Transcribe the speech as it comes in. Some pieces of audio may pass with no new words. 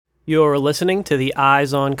You're listening to the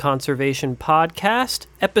Eyes on Conservation podcast,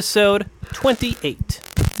 episode 28.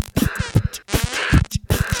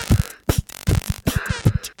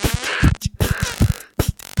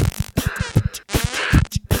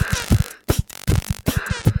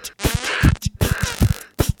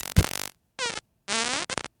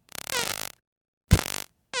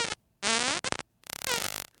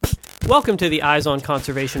 Welcome to the Eyes on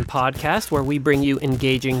Conservation podcast, where we bring you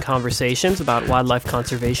engaging conversations about wildlife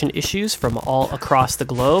conservation issues from all across the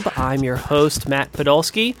globe. I'm your host, Matt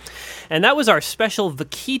Podolsky, and that was our special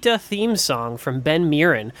Vaquita theme song from Ben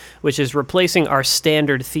Mirren, which is replacing our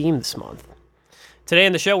standard theme this month. Today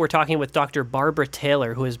on the show, we're talking with Dr. Barbara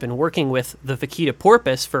Taylor, who has been working with the Vaquita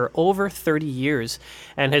porpoise for over 30 years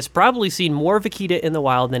and has probably seen more Vaquita in the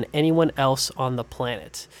wild than anyone else on the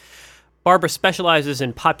planet. Barbara specializes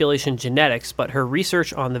in population genetics, but her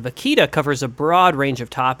research on the vaquita covers a broad range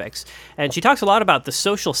of topics. And she talks a lot about the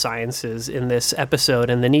social sciences in this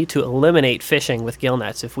episode and the need to eliminate fishing with gill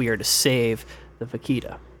nets if we are to save the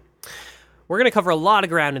vaquita. We're going to cover a lot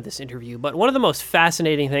of ground in this interview, but one of the most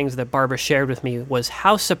fascinating things that Barbara shared with me was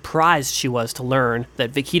how surprised she was to learn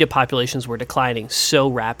that vaquita populations were declining so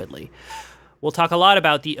rapidly. We'll talk a lot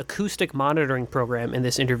about the acoustic monitoring program in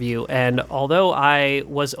this interview, and although I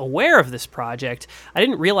was aware of this project, I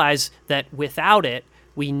didn't realize that without it,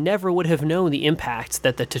 we never would have known the impact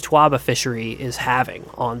that the Totoaba fishery is having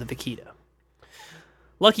on the vaquita.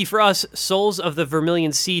 Lucky for us, Souls of the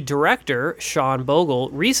Vermilion Sea director, Sean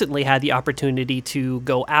Bogle, recently had the opportunity to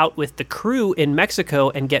go out with the crew in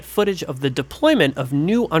Mexico and get footage of the deployment of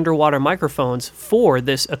new underwater microphones for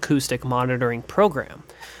this acoustic monitoring program.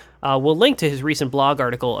 We'll link to his recent blog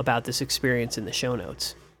article about this experience in the show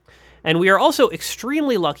notes. And we are also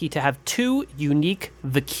extremely lucky to have two unique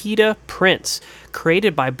vaquita prints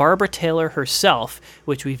created by Barbara Taylor herself,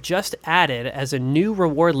 which we've just added as a new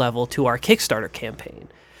reward level to our Kickstarter campaign.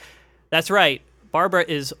 That's right. Barbara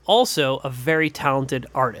is also a very talented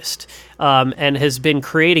artist and has been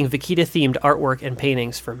creating vaquita-themed artwork and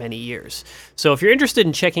paintings for many years. So if you're interested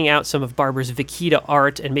in checking out some of Barbara's vaquita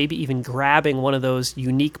art and maybe even grabbing one of those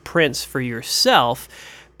unique prints for yourself,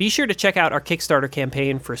 be sure to check out our Kickstarter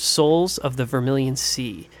campaign for Souls of the Vermilion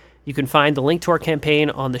Sea. You can find the link to our campaign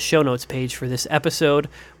on the show notes page for this episode,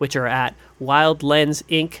 which are at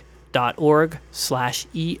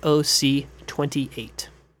wildlensinc.org/EOC28.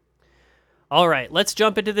 All right, let's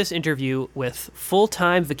jump into this interview with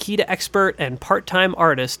full-time vaquita expert and part-time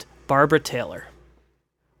artist, Barbara Taylor.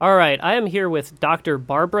 All right, I am here with Dr.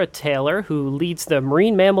 Barbara Taylor, who leads the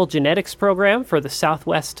Marine Mammal Genetics Program for the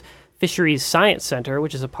Southwest Fisheries Science Center,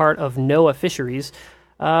 which is a part of NOAA Fisheries.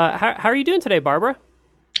 How are you doing today, Barbara?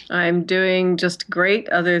 I'm doing just great,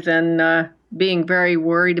 other than being very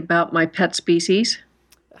worried about my pet species.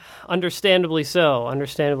 Understandably so.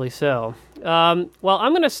 Well,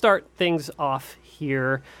 I'm going to start things off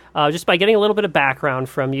here just by getting a little bit of background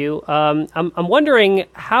from you. I'm wondering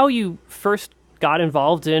how you first got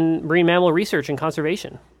involved in marine mammal research and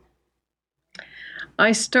conservation.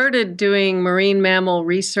 I started doing marine mammal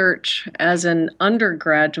research as an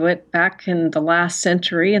undergraduate back in the last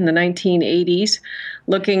century, in the 1980s,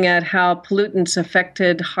 looking at how pollutants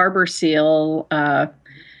affected harbor seal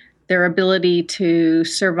their ability to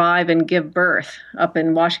survive and give birth up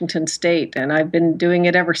in Washington State. And I've been doing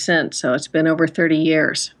it ever since, so it's been over 30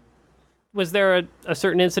 years. Was there a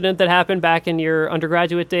certain incident that happened back in your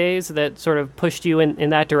undergraduate days that sort of pushed you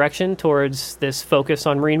in that direction towards this focus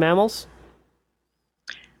on marine mammals?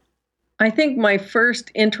 I think my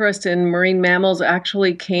first interest in marine mammals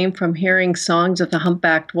actually came from hearing songs of the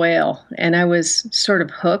humpbacked whale. And I was sort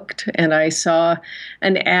of hooked, and I saw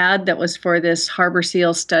an ad that was for this harbor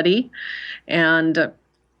seal study and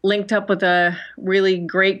linked up with a really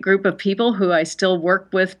great group of people who I still work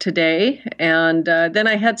with today. And then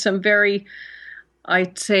I had some very,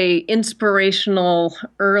 I'd say, inspirational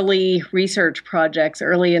early research projects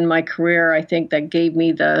early in my career, I think, that gave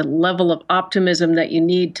me the level of optimism that you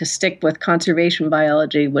need to stick with conservation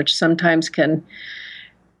biology, which sometimes can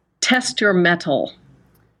test your mettle.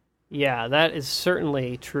 Yeah, that is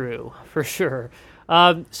certainly true, for sure.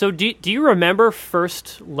 So do you remember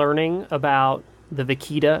first learning about the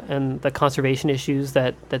vaquita and the conservation issues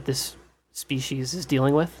that this species is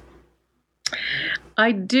dealing with?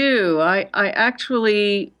 I do. I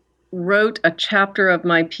actually wrote a chapter of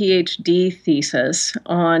my PhD thesis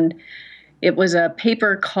on, it was a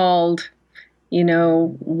paper called,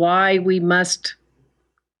 Why We Must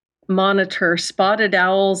Monitor Spotted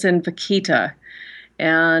Owls and Vaquita.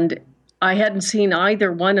 And I hadn't seen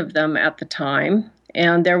either one of them at the time.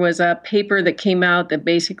 And there was a paper that came out that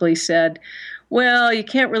basically said, Well, you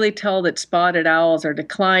can't really tell that spotted owls are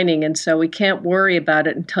declining, and so we can't worry about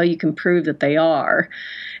it until you can prove that they are.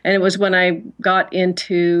 And it was when I got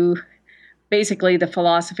into basically the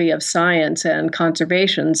philosophy of science and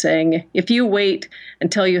conservation, saying if you wait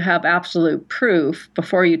until you have absolute proof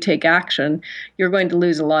before you take action, you're going to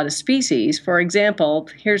lose a lot of species. For example,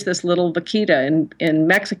 here's this little vaquita in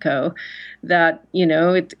Mexico that,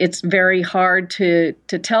 it's very hard to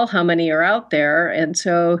tell how many are out there. And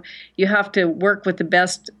so you have to work with the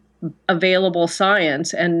best available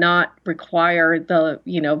science and not require the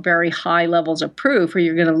very high levels of proof, or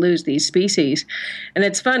you're going to lose these species. And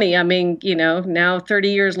it's funny, I mean, now 30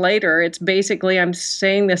 years later, it's basically I'm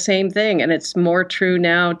saying the same thing, and it's more true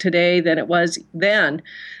now today than it was then.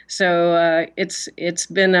 So it's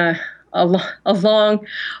been a long,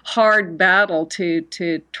 hard battle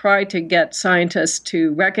to try to get scientists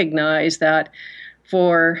to recognize that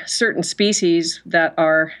for certain species that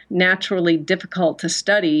are naturally difficult to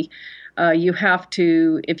study, you have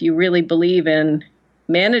to, if you really believe in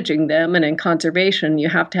managing them and in conservation, you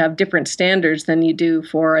have to have different standards than you do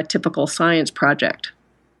for a typical science project.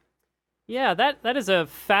 Yeah, that is a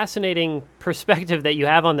fascinating perspective that you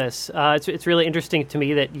have on this. It's really interesting to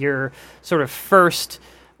me that your sort of first,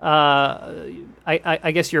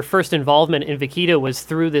 I guess your first involvement in Vaquita was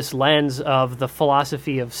through this lens of the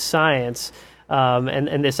philosophy of science.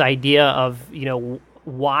 And this idea of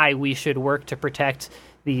why we should work to protect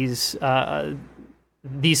these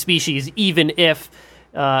species, even if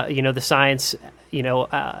the science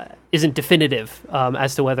isn't definitive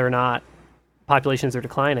as to whether or not populations are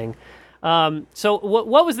declining. So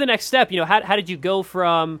what was the next step? How did you go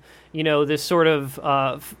from this sort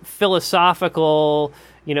of philosophical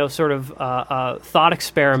thought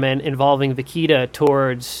experiment involving Vaquita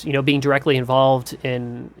towards being directly involved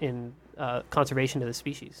in conservation of the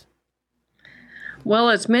species?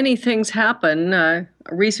 Well, as many things happen, a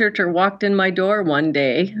researcher walked in my door one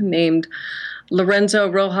day named Lorenzo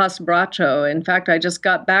Rojas Bracho. In fact, I just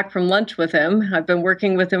got back from lunch with him. I've been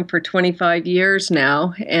working with him for 25 years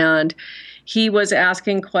now, and he was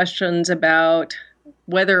asking questions about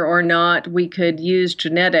whether or not we could use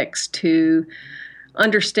genetics to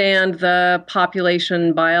understand the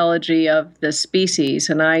population biology of the species.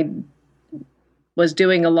 And I was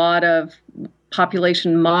doing a lot of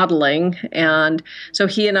population modeling, and so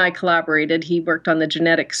he and I collaborated. He worked on the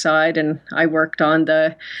genetic side and I worked on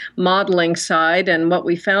the modeling side, and what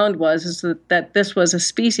we found was that this was a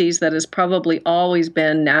species that has probably always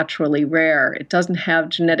been naturally rare. It doesn't have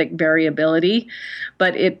genetic variability,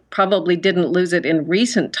 but it probably didn't lose it in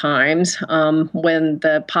recent times when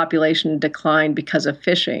the population declined because of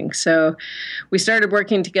fishing. So we started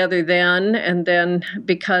working together then, and then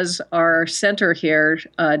because our center here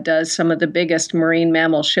does some of the biggest marine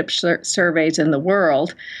mammal ship surveys in the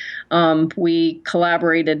world, we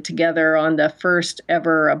collaborated together on the first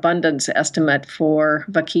ever abundance estimate for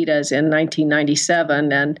vaquitas in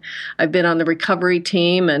 1997. And I've been on the recovery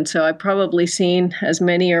team, and so I've probably seen as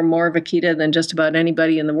many or more vaquita than just about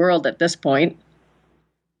anybody in the world at this point.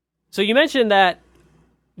 So you mentioned that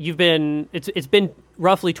it's been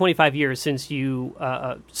roughly 25 years since you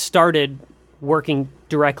started working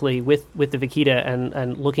directly with the vaquita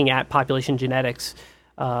and looking at population genetics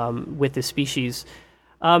with this species.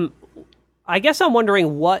 I guess I'm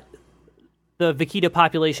wondering what the vaquita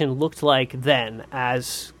population looked like then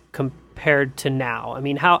as compared to now. I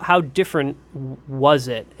mean, how different was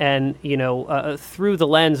it? And, through the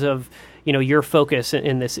lens of, your focus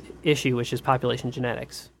in this issue, which is population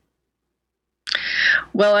genetics.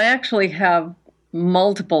 Well, I actually have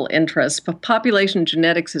multiple interests, but population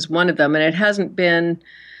genetics is one of them, and it hasn't been,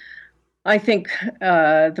 I think,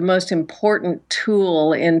 the most important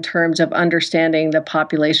tool in terms of understanding the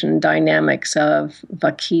population dynamics of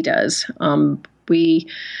vaquitas. We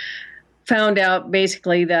found out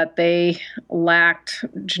basically that they lacked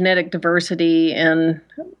genetic diversity in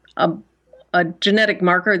a genetic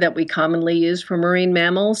marker that we commonly use for marine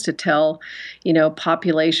mammals to tell,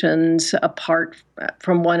 populations apart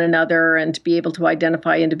from one another and to be able to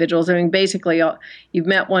identify individuals. I mean, basically, you've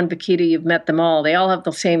met one vaquita, you've met them all. They all have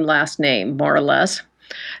the same last name, more or less.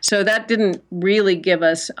 So that didn't really give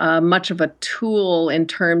us much of a tool in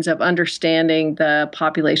terms of understanding the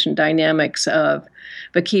population dynamics of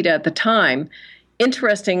vaquita at the time.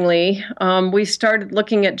 Interestingly, we started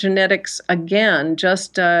looking at genetics again.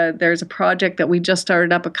 There's a project that we just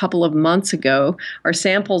started up a couple of months ago. Our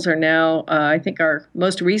samples are now, I think our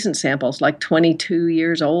most recent samples, like 22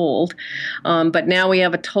 years old. But now we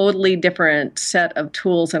have a totally different set of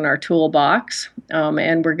tools in our toolbox.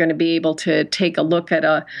 And we're going to be able to take a look at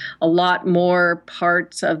a lot more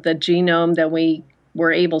parts of the genome than we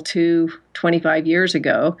were able to 25 years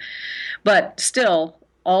ago. But still,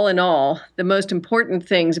 all in all, the most important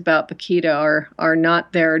things about vaquita are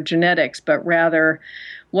not their genetics, but rather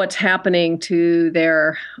what's happening to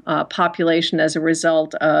their population as a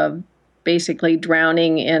result of basically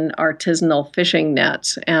drowning in artisanal fishing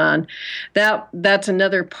nets. And that's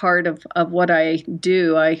another part of what I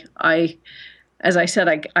do. I as I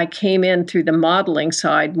said, I came in through the modeling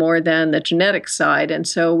side more than the genetic side. And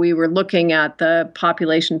so we were looking at the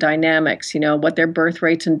population dynamics, what their birth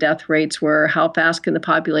rates and death rates were, how fast can the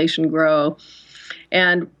population grow.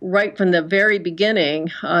 And right from the very beginning,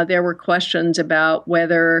 there were questions about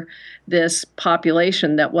whether this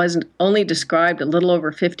population that wasn't only described a little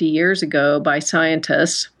over 50 years ago by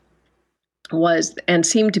scientists was and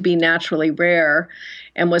seemed to be naturally rare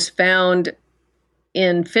and was found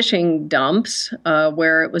in fishing dumps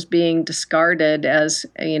where it was being discarded as,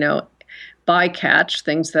 bycatch,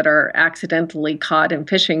 things that are accidentally caught in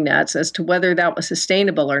fishing nets, as to whether that was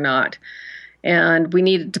sustainable or not. And we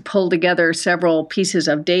needed to pull together several pieces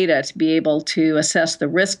of data to be able to assess the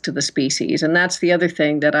risk to the species. And that's the other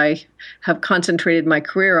thing that I have concentrated my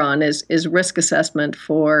career on is risk assessment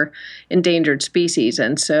for endangered species.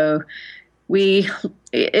 And so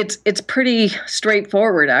it's pretty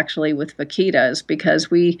straightforward, actually, with vaquitas,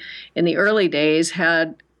 because we, in the early days,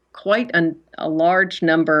 had quite a large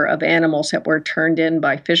number of animals that were turned in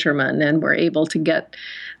by fishermen, and were able to get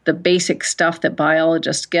the basic stuff that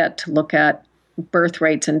biologists get to look at birth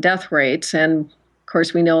rates and death rates. And of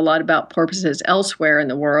course, we know a lot about porpoises elsewhere in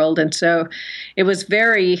the world. And so it was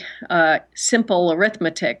very simple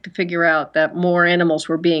arithmetic to figure out that more animals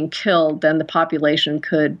were being killed than the population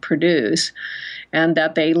could produce, and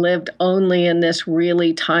that they lived only in this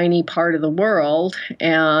really tiny part of the world.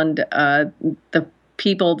 And the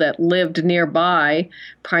people that lived nearby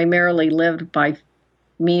primarily lived by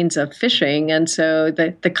means of fishing. And so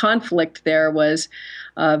the conflict there was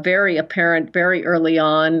very apparent very early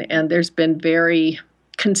on, and there's been very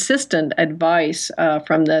consistent advice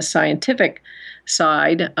from the scientific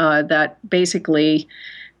side that basically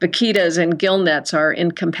vaquitas and gill nets are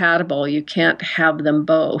incompatible. You can't have them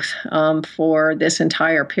both for this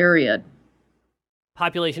entire period.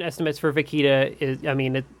 Population estimates for vaquita is,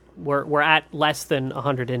 we're at less than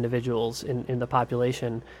 100 individuals in the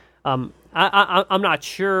population. I'm not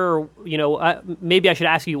sure, maybe I should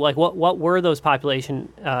ask you, what were those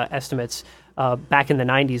population estimates back in the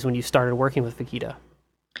 90s when you started working with vaquita?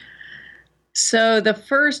 So the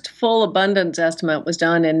first full abundance estimate was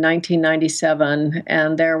done in 1997,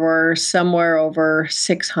 and there were somewhere over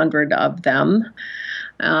 600 of them.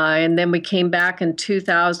 And then we came back in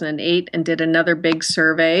 2008 and did another big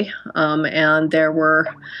survey, and there were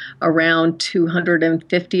around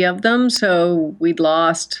 250 of them. So we'd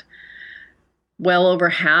lost well over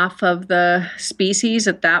half of the species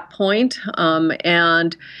at that point.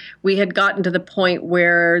 And we had gotten to the point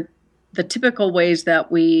where the typical ways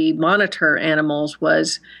that we monitor animals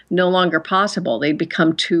was no longer possible. They'd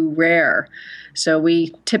become too rare. So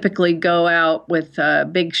we typically go out with a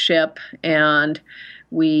big ship, and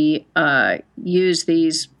we use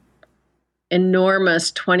these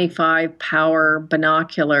enormous 25 power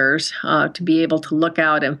binoculars to be able to look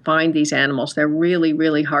out and find these animals. They're really,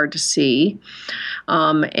 really hard to see.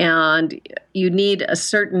 And you need a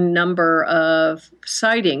certain number of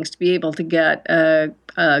sightings to be able to get a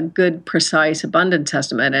good, precise abundance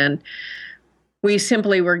estimate. And we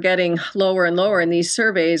simply were getting lower and lower, and these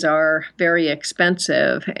surveys are very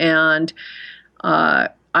expensive. And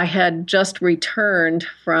I had just returned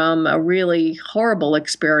from a really horrible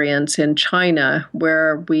experience in China,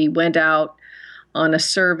 where we went out on a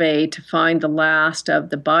survey to find the last of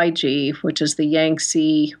the baiji, which is the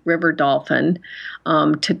Yangtze River dolphin,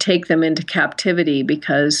 to take them into captivity,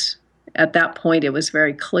 because at that point it was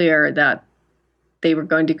very clear that they were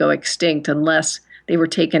going to go extinct unless they were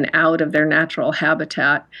taken out of their natural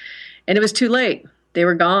habitat. And it was too late. They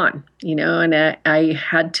were gone, and I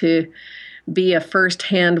had to be a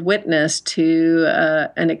first-hand witness to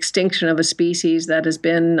an extinction of a species that has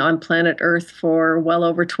been on planet Earth for well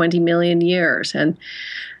over 20 million years. And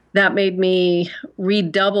that made me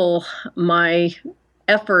redouble my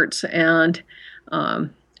efforts and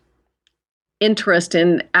interest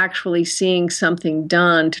in actually seeing something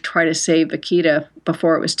done to try to save vaquita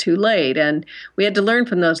before it was too late. And we had to learn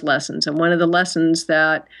from those lessons. And one of the lessons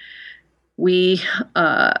that we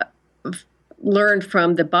learned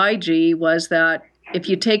from the baiji was that if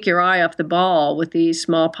you take your eye off the ball with these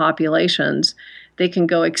small populations, they can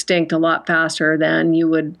go extinct a lot faster than you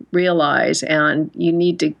would realize, and you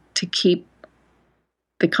need to keep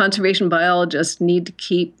the conservation biologists need to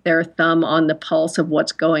keep their thumb on the pulse of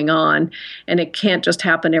what's going on, and it can't just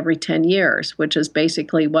happen every 10 years, which is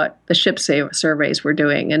basically what the ship surveys were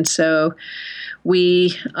doing. And so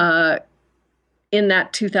we, in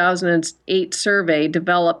that 2008 survey,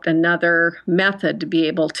 developed another method to be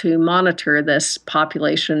able to monitor this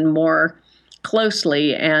population more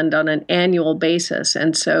closely and on an annual basis.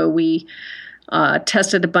 And so we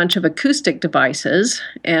tested a bunch of acoustic devices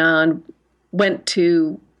and went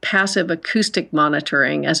to passive acoustic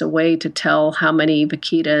monitoring as a way to tell how many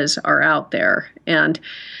vaquitas are out there. And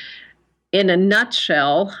in a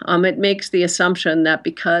nutshell, it makes the assumption that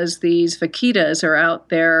because these vaquitas are out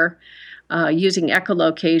there using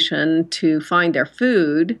echolocation to find their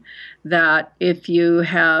food, that if you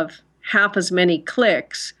have half as many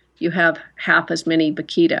clicks, you have half as many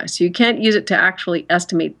vaquitas. So you can't use it to actually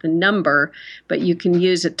estimate the number, but you can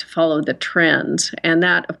use it to follow the trends. And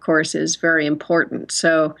that, of course, is very important.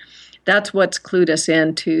 So that's what's clued us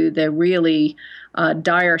into the really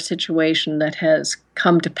dire situation that has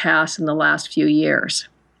come to pass in the last few years.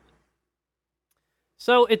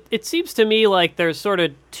 So it seems to me like there's sort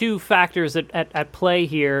of two factors at play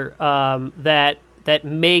here that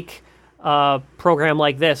make a program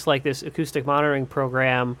like this acoustic monitoring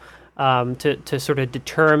program, to sort of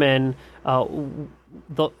determine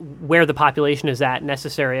where the population is at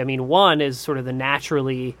necessary. I mean, one is sort of the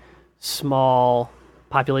naturally small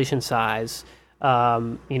population size,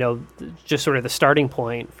 just sort of the starting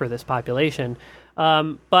point for this population.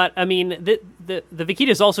 But I mean, the vaquita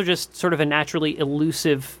is also just sort of a naturally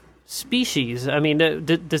elusive species. I mean,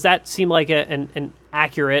 does that seem like an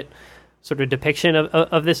accurate sort of depiction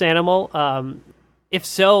of this animal? If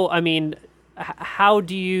so, I mean, how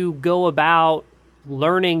do you go about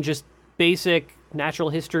learning just basic natural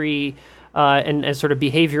history and sort of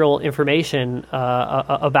behavioral information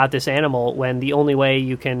about this animal when the only way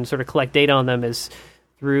you can sort of collect data on them is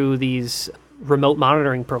through these remote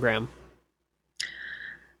monitoring program?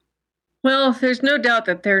 Well, there's no doubt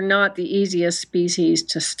that they're not the easiest species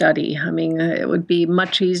to study. I mean, it would be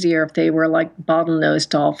much easier if they were like bottlenose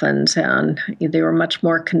dolphins and they were much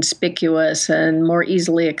more conspicuous and more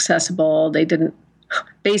easily accessible. They didn't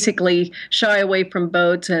basically shy away from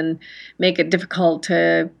boats and make it difficult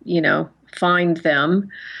to, find them.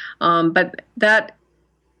 But that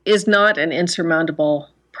is not an insurmountable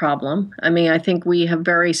problem. I mean, I think we have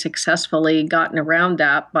very successfully gotten around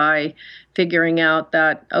that by figuring out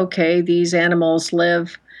that, okay, these animals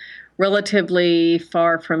live relatively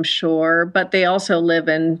far from shore, but they also live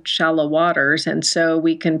in shallow waters. And so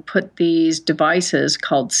we can put these devices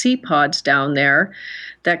called sea pods down there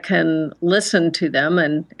that can listen to them.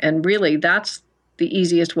 And really, that's the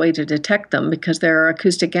easiest way to detect them because they're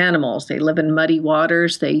acoustic animals. They live in muddy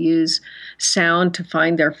waters. They use sound to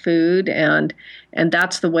find their food, and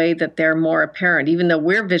that's the way that they're more apparent. Even though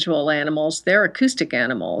we're visual animals, they're acoustic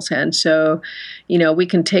animals. And so, we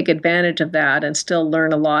can take advantage of that and still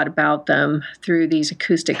learn a lot about them through these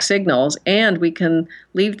acoustic signals. And we can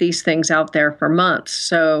leave these things out there for months.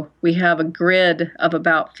 So we have a grid of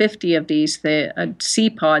about 50 of these sea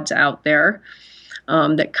pods out there.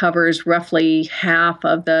 That covers roughly half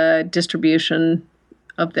of the distribution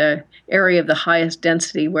of the area of the highest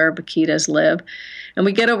density where vaquitas live. And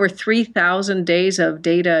we get over 3,000 days of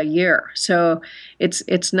data a year. So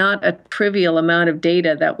it's not a trivial amount of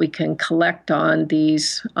data that we can collect on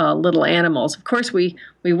these little animals. Of course, we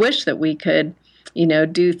wish that we could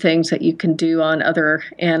do things that you can do on other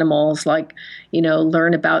animals, like,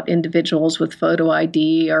 learn about individuals with photo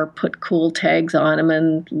ID or put cool tags on them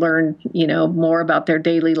and learn, more about their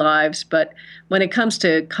daily lives. But when it comes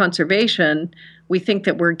to conservation, we think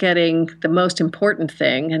that we're getting the most important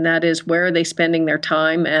thing, and that is where are they spending their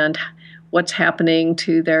time and what's happening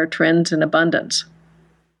to their trends in abundance.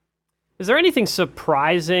 Is there anything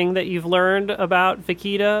surprising that you've learned about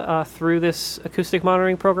vaquita through this acoustic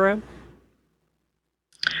monitoring program?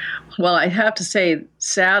 Well, I have to say,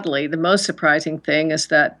 sadly, the most surprising thing is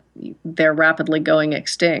that they're rapidly going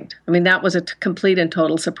extinct. I mean, that was a complete and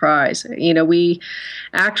total surprise. We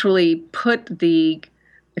actually put the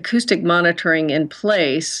acoustic monitoring in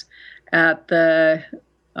place at the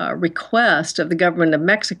request of the government of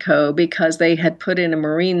Mexico because they had put in a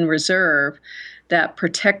marine reserve that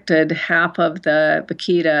protected half of the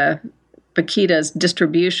vaquita's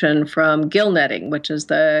distribution from gill netting, which is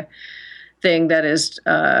the thing that is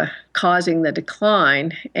causing the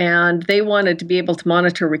decline, and they wanted to be able to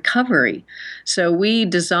monitor recovery. So we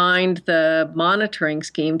designed the monitoring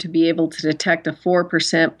scheme to be able to detect a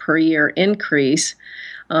 4% per year increase.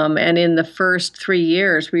 And in the first 3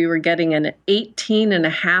 years, we were getting an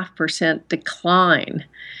 18.5% decline.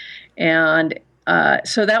 And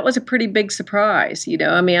so that was a pretty big surprise.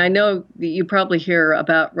 I mean, I know you probably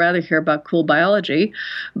rather hear about cool biology,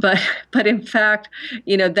 but in fact,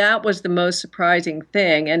 that was the most surprising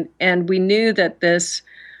thing. And we knew that this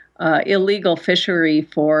illegal fishery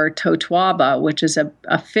for totuaba, which is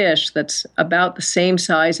a fish that's about the same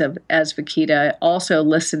size as vaquita, also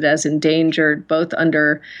listed as endangered, both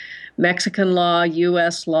under Mexican law,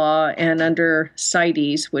 U.S. law, and under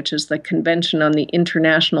CITES, which is the Convention on the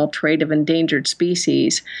International Trade of Endangered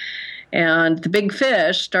Species. And the big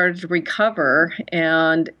fish started to recover,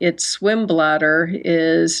 and its swim bladder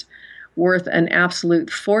is worth an absolute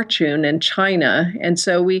fortune in China. And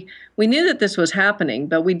so we knew that this was happening,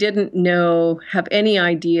 but we didn't have any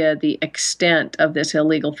idea the extent of this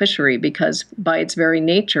illegal fishery because by its very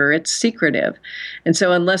nature, it's secretive. And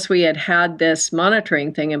so unless we had this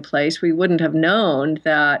monitoring thing in place, we wouldn't have known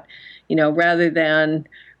that, rather than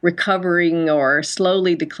recovering or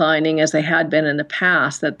slowly declining as they had been in the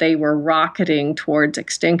past, that they were rocketing towards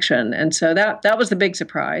extinction. And so that was the big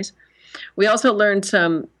surprise. We also learned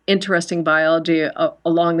some interesting biology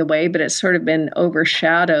along the way, but it's sort of been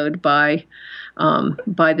overshadowed by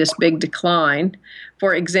this big decline.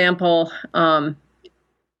 For example,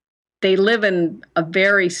 they live in a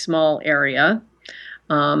very small area.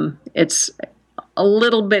 It's a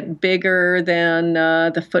little bit bigger than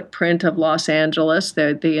the footprint of Los Angeles,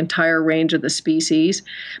 the entire range of the species.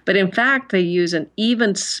 But in fact, they use an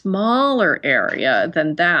even smaller area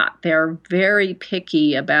than that. They're very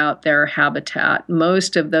picky about their habitat.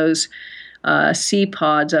 Most of those sea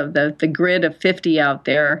pods of the grid of 50 out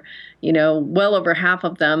there, well over half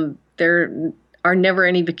of them, there are never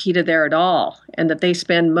any vaquita there at all, and that they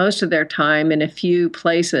spend most of their time in a few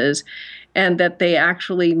places, and that they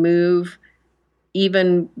actually move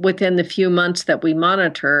even within the few months that we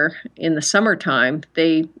monitor in the summertime,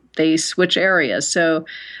 they switch areas. So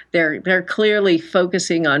they're clearly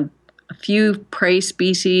focusing on a few prey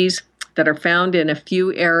species that are found in a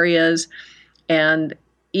few areas, and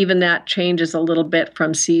even that changes a little bit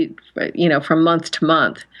from month to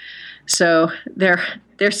month. So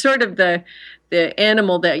they're sort of the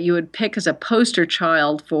animal that you would pick as a poster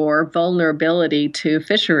child for vulnerability to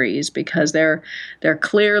fisheries, because they're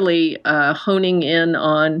clearly honing in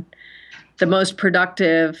on the most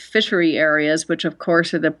productive fishery areas, which of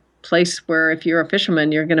course are the place where, if you're a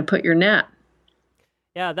fisherman, you're going to put your net.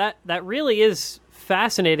 Yeah, that really is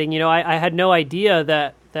fascinating. I had no idea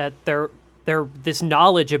that there this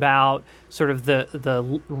knowledge about sort of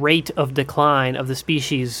the rate of decline of the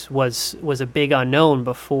species was a big unknown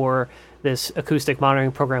before this acoustic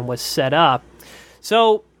monitoring program was set up.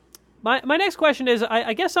 So my next question is,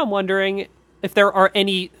 I guess I'm wondering if there are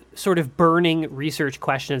any sort of burning research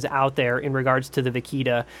questions out there in regards to the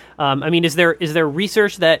vaquita. I mean, is there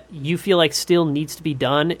research that you feel like still needs to be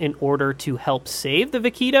done in order to help save the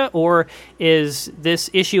vaquita, or is this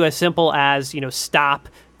issue as simple as, stop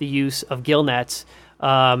the use of gill nets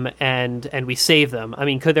and we save them? I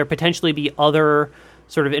mean, could there potentially be other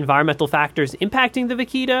sort of environmental factors impacting the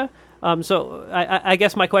vaquita? So I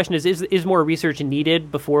guess my question is more research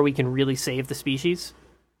needed before we can really save the species?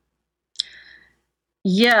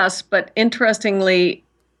 Yes, but interestingly,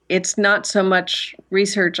 it's not so much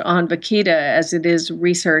research on vaquita as it is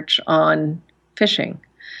research on fishing.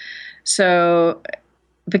 So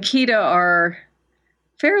vaquita are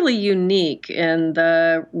fairly unique in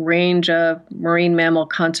the range of marine mammal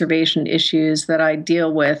conservation issues that I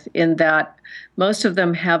deal with, in that most of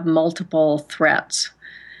them have multiple threats.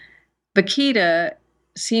 Vaquita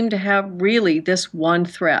seem to have really this one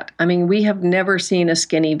threat. I mean, we have never seen a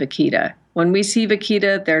skinny vaquita. When we see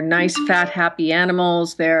vaquita, they're nice, fat, happy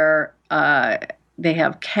animals. They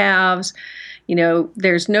have calves.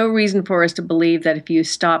 There's no reason for us to believe that if you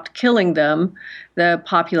stopped killing them, the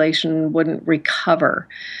population wouldn't recover.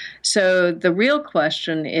 So the real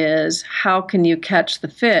question is, how can you catch the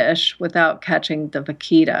fish without catching the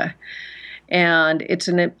vaquita? And it's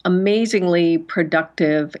an amazingly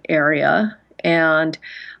productive area. And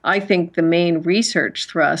I think the main research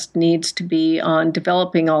thrust needs to be on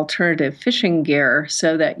developing alternative fishing gear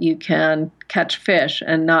so that you can catch fish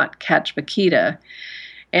and not catch vaquita.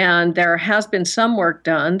 And there has been some work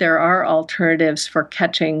done. There are alternatives for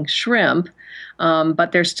catching shrimp,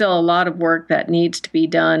 but there's still a lot of work that needs to be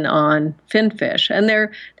done on finfish. And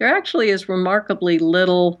there actually is remarkably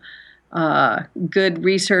little good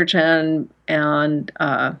research and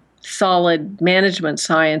solid management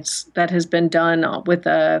science that has been done with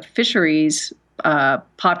the fisheries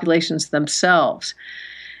populations themselves.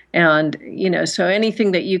 And, so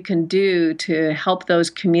anything that you can do to help those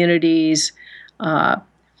communities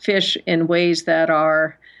fish in ways that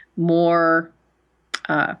are more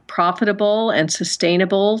profitable and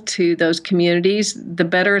sustainable to those communities, the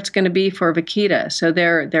better it's going to be for vaquita. So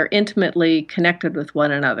they're intimately connected with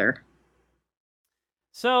one another.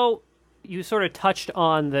 So you sort of touched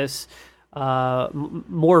on this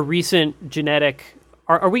more recent genetic.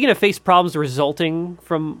 Are we going to face problems resulting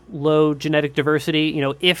from low genetic diversity? You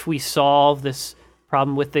know, if we solve this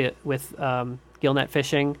problem with gillnet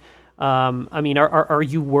fishing, I mean, are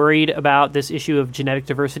you worried about this issue of genetic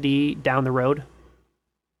diversity down the road?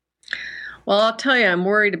 Well, I'll tell you, I'm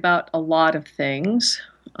worried about a lot of things.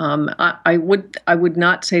 I would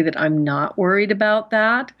not say that I'm not worried about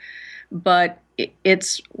that, but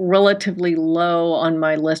it's relatively low on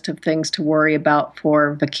my list of things to worry about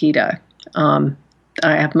for vaquita.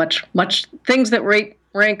 I have much things that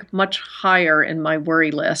rank much higher in my worry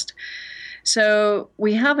list. So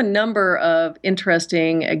we have a number of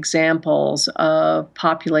interesting examples of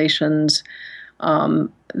populations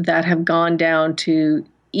that have gone down to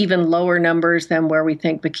even lower numbers than where we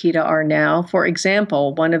think vaquita are now. For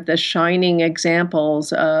example, one of the shining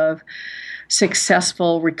examples of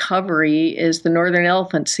successful recovery is the northern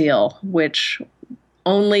elephant seal, which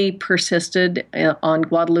only persisted on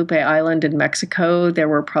Guadalupe Island in Mexico. There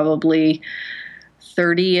were probably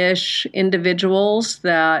 30-ish individuals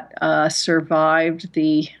that survived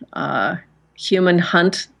the human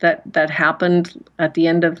hunt that happened at the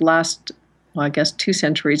end of last, well, I guess 2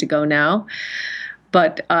 centuries ago now.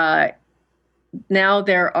 But now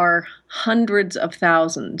there are hundreds of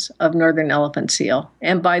thousands of northern elephant seal.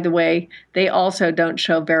 And by the way, they also don't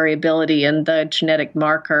show variability in the genetic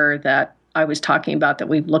marker that I was talking about that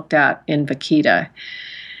we've looked at in vaquita.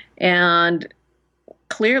 And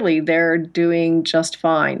clearly they're doing just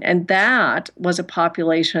fine. And that was a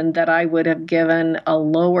population that I would have given a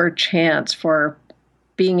lower chance for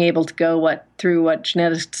being able to go through what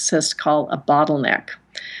geneticists call a bottleneck.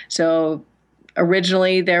 So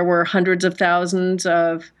originally, there were hundreds of thousands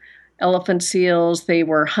of elephant seals. They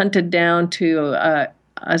were hunted down to,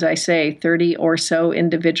 as I say, 30 or so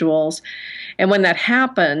individuals. And when that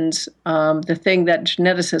happens, the thing that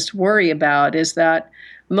geneticists worry about is that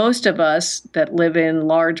most of us that live in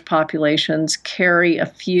large populations carry a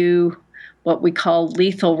few what we call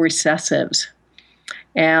lethal recessives.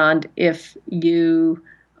 And if you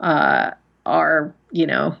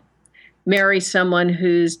marry someone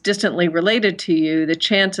who's distantly related to you, the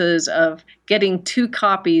chances of getting 2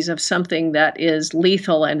 copies of something that is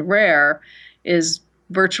lethal and rare is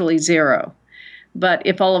virtually zero. But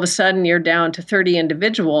if all of a sudden you're down to 30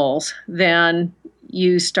 individuals, then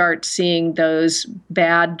you start seeing those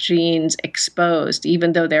bad genes exposed,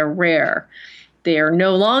 even though they're rare. They are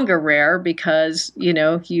no longer rare because,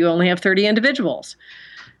 you only have 30 individuals.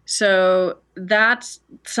 So that's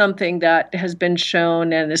something that has been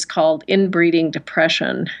shown and is called inbreeding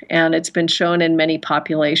depression. And it's been shown in many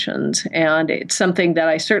populations. And it's something that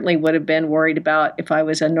I certainly would have been worried about if I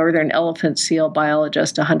was a northern elephant seal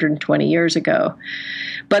biologist 120 years ago.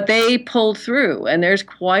 But they pulled through. And there's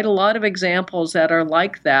quite a lot of examples that are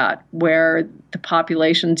like that, where the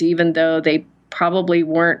populations, even though they probably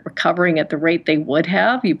weren't recovering at the rate they would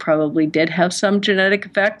have, you probably did have some genetic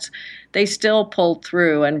effects, they still pulled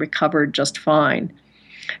through and recovered just fine.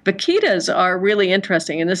 Vaquitas are really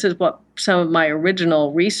interesting, and this is what some of my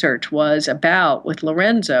original research was about with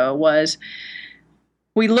Lorenzo, was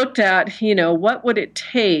we looked at, what would it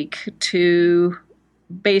take to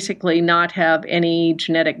basically not have any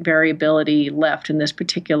genetic variability left in this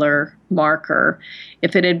particular marker.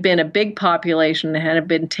 If it had been a big population and had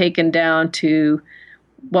been taken down to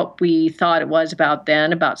what we thought it was about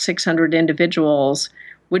 600 individuals,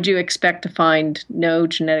 would you expect to find no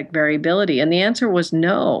genetic variability? And the answer was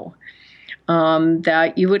no,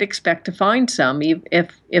 that you would expect to find some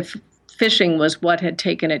if fishing was what had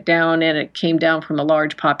taken it down and it came down from a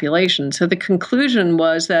large population. So the conclusion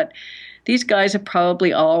was that these guys have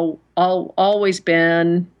probably always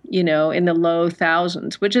been, in the low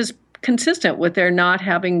thousands, which is consistent with their not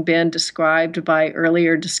having been described by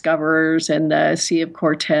earlier discoverers in the Sea of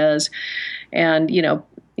Cortez, and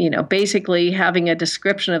basically having a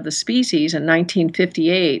description of the species in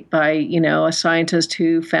 1958 by a scientist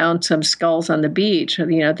who found some skulls on the beach.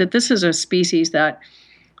 That this is a species that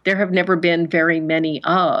there have never been very many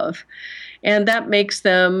of, and that makes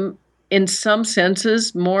them, in some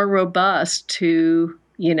senses, more robust to,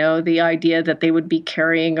 the idea that they would be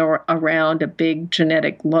carrying around a big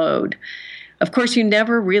genetic load. Of course, you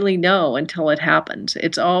never really know until it happens.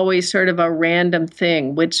 It's always sort of a random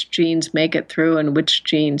thing, which genes make it through and which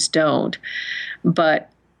genes don't.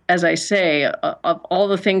 But as I say, of all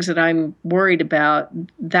the things that I'm worried about,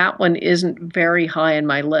 that one isn't very high in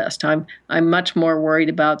my list. I'm much more worried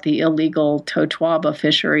about the illegal Totoaba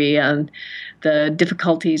fishery and the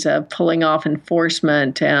difficulties of pulling off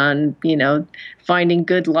enforcement and, finding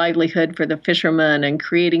good livelihood for the fishermen and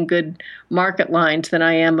creating good market lines than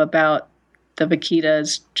I am about the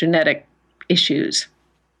vaquita's genetic issues.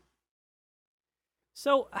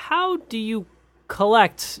 So how do you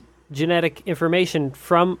collect genetic information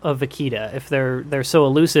from a vaquita if they're so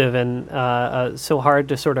elusive and so hard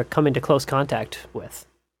to sort of come into close contact with?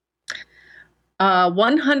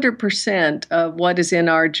 100% of what is in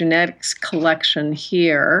our genetics collection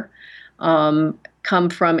here come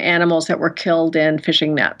from animals that were killed in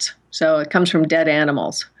fishing nets. So it comes from dead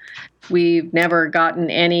animals. We've never gotten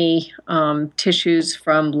any tissues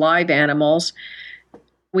from live animals.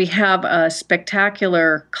 We have a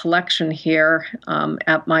spectacular collection here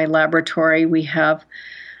at my laboratory. We have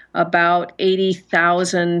about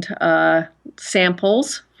 80,000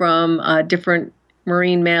 samples from different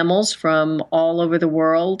marine mammals from all over the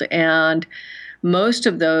world, and most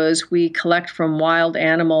of those we collect from wild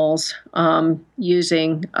animals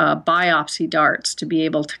using biopsy darts to be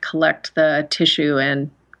able to collect the tissue and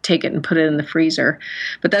take it and put it in the freezer.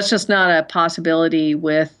 But that's just not a possibility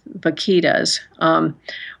with vaquitas.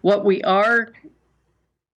 What we are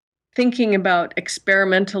thinking about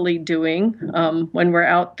experimentally doing when we're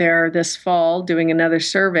out there this fall doing another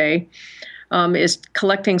survey is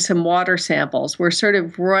collecting some water samples. We're sort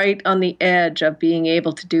of right on the edge of being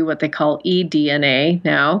able to do what they call eDNA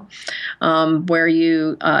now, where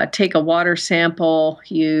you take a water sample,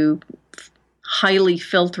 you highly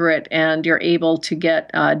filter it, and you're able to get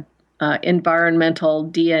environmental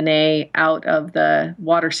DNA out of the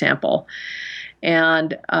water sample.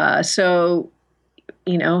 And so,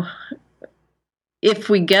 if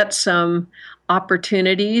we get some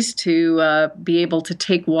opportunities to be able to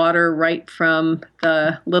take water right from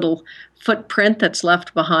the little footprint that's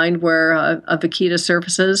left behind where a vaquita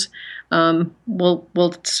surfaces,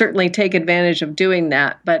 we'll certainly take advantage of doing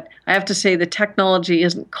that. But I have to say the technology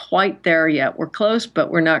isn't quite there yet. We're close,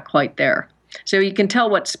 but we're not quite there. So you can tell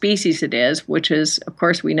what species it is, which is, of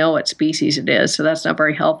course, we know what species it is, so that's not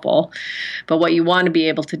very helpful. But what you want to be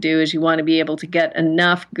able to do is you want to be able to get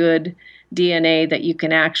enough good DNA that you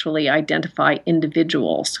can actually identify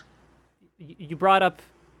individuals. You brought up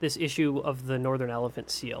this issue of the northern elephant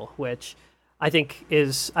seal, which I think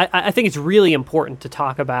is, I think it's really important to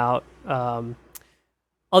talk about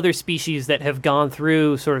other species that have gone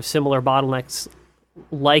through sort of similar bottlenecks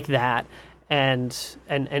like that and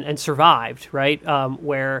survived, right?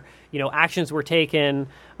 Where, actions were taken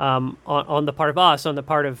on the part of us, on the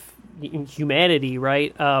part of humanity,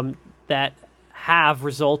 right? That have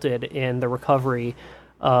resulted in the recovery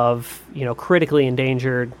of, critically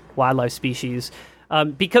endangered wildlife species.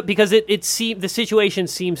 Because it the situation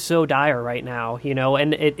seems so dire right now,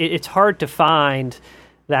 and it's hard to find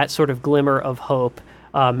that sort of glimmer of hope,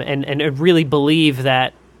 and really believe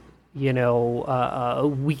that,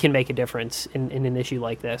 we can make a difference in an issue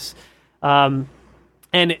like this. And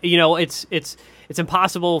it's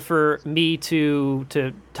impossible for me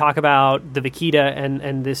to talk about the vaquita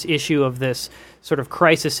and this issue of this sort of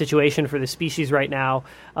crisis situation for the species right now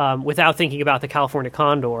without thinking about the California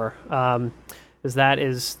condor. Because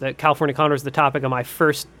the California condor is the topic of my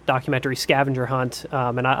first documentary scavenger hunt,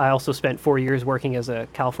 and I also spent 4 years working as a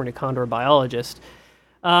California condor biologist.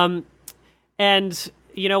 And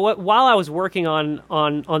while I was working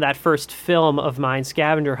on that first film of mine,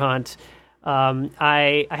 Scavenger Hunt,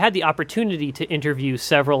 I had the opportunity to interview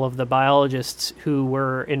several of the biologists who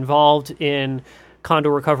were involved in condor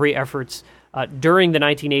recovery efforts during the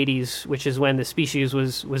 1980s, which is when the species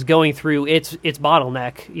was going through its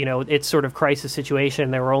bottleneck, its sort of crisis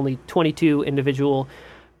situation. There were only 22 individual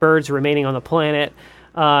birds remaining on the planet,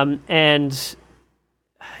 and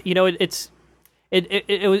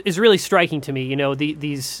it was really striking to me,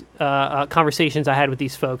 these conversations I had with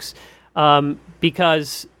these folks,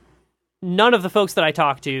 because none of the folks that I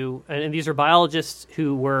talked to, and these are biologists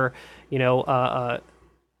who were,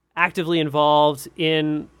 actively involved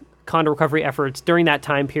in condor recovery efforts during that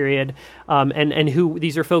time period, and who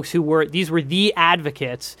these are folks who were the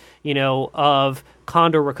advocates, of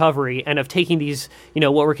condor recovery and of taking these,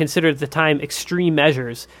 what were considered at the time extreme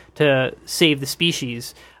measures to save the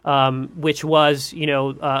species, which was,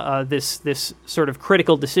 this sort of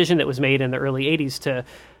critical decision that was made in the early 80s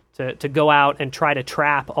to go out and try to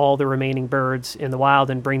trap all the remaining birds in the wild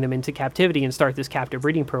and bring them into captivity and start this captive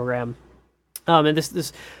breeding program. But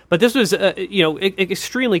this was,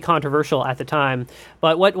 extremely controversial at the time.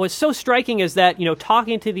 But what was so striking is that,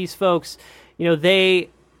 talking to these folks, they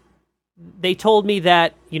they told me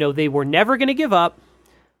that, they were never going to give up,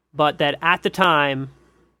 but that at the time,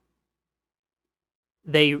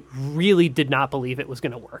 they really did not believe it was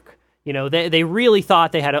going to work. They really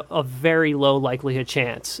thought they had a very low likelihood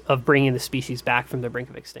chance of bringing the species back from the brink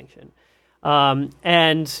of extinction.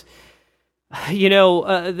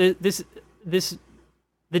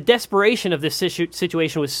 The desperation of this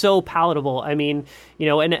situation was so palatable. I mean,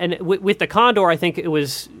 and with the condor, I think it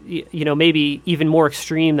was, maybe even more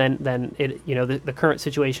extreme than it, the current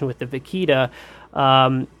situation with the vaquita,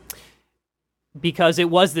 because it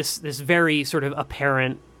was this very sort of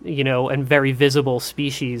apparent, and very visible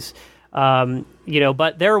species.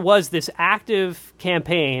 But there was this active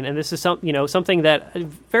campaign, and this is something that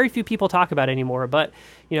very few people talk about anymore. But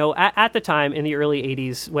at the time in the early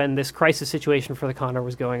 '80s, when this crisis situation for the condor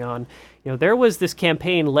was going on, there was this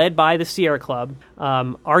campaign led by the Sierra Club,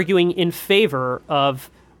 arguing in favor of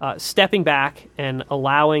stepping back and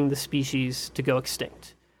allowing the species to go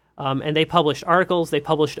extinct. And they published articles. They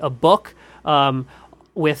published a book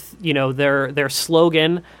with their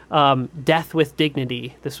slogan, "Death with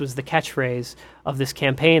Dignity." This was the catchphrase of this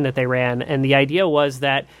campaign that they ran, and the idea was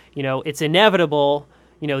that it's inevitable.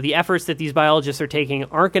 The efforts that these biologists are taking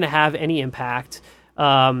aren't going to have any impact.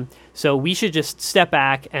 So we should just step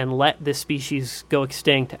back and let this species go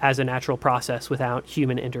extinct as a natural process without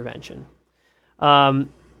human intervention. And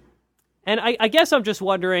I guess I'm just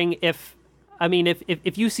wondering if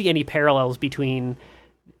you see any parallels between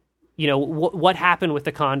what happened with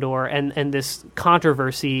the condor and this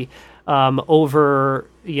controversy over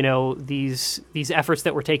these efforts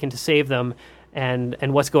that were taken to save them,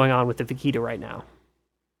 and what's going on with the vaquita right now.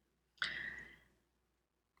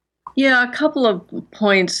 Yeah, a couple of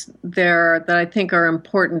points there that I think are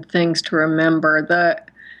important things to remember.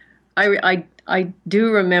 I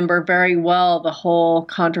do remember very well the whole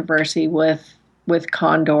controversy with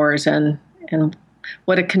condors and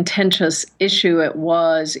what a contentious issue it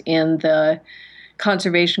was in the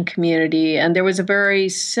conservation community. And there was a very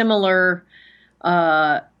similar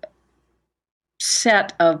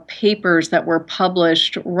set of papers that were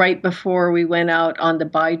published right before we went out on the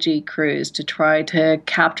Baiji cruise to try to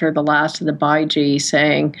capture the last of the Baiji,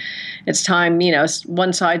 saying it's time,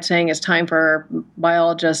 one side saying it's time for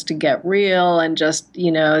biologists to get real and just,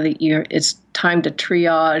 it's time to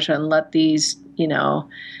triage and let these,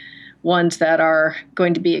 ones that are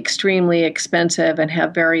going to be extremely expensive and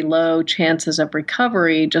have very low chances of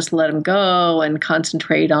recovery, just let them go and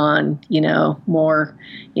concentrate on, more,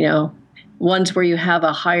 ones where you have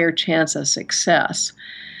a higher chance of success.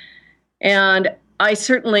 And I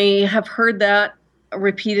certainly have heard that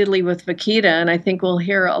repeatedly with vaquita, and I think we'll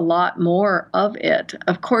hear a lot more of it.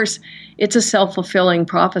 Of course, it's a self-fulfilling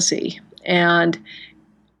prophecy. And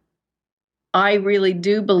I really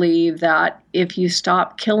do believe that if you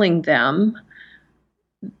stop killing them,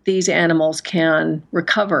 these animals can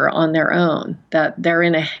recover on their own, that they're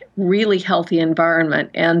in a really healthy environment.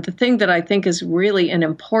 And the thing that I think is really an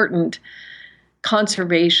important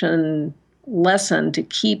conservation lesson to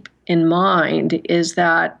keep in mind is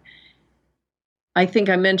that I think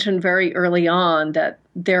I mentioned very early on that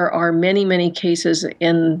there are many, many cases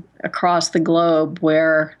across the globe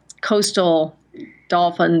where coastal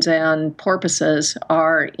dolphins and porpoises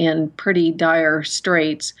are in pretty dire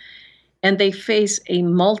straits, and they face a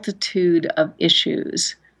multitude of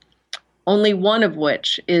issues, only one of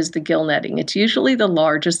which is the gill netting. It's usually the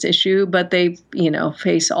largest issue, but they,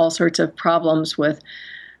 face all sorts of problems with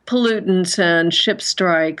pollutants and ship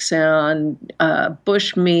strikes and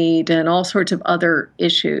bushmeat and all sorts of other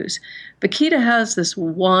issues. Vaquita has this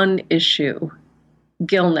one issue,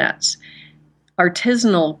 gill nets,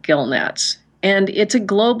 artisanal gill nets, and it's a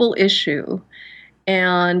global issue.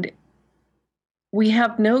 And we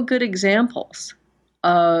have no good examples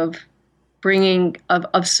of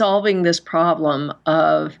solving this problem,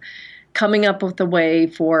 of coming up with a way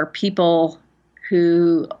for people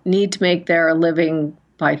who need to make their living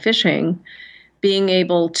by fishing, being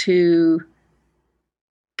able to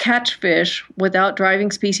catch fish without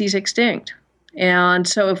driving species extinct. And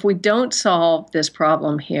so if we don't solve this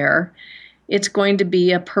problem here, it's going to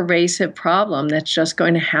be a pervasive problem that's just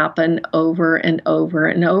going to happen over and over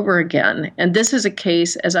and over again. And this is a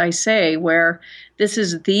case, as I say, where this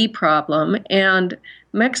is the problem, and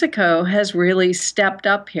Mexico has really stepped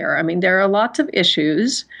up here. I mean, there are lots of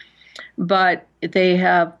issues, but they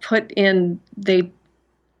have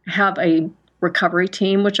a recovery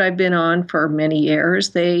team, which I've been on for many years.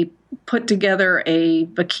 They put together a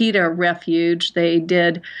vaquita refuge. They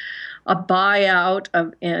did a buyout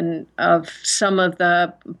of some of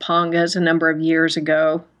the pongas a number of years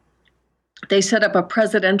ago. they set up a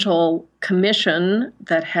presidential commission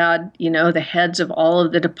that had, the heads of all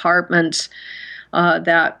of the departments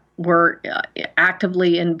that were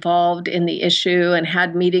actively involved in the issue and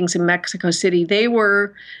had meetings in Mexico City. They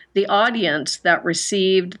were the audience that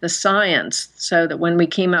received the science, so that when we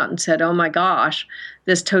came out and said, oh my gosh,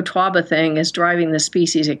 this totoaba thing is driving the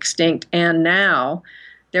species extinct, and now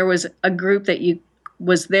there was a group that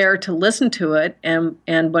was there to listen to it.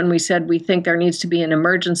 And when we said we think there needs to be an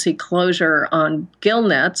emergency closure on gill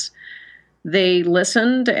nets, they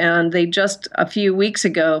listened, and they just a few weeks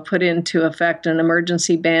ago put into effect an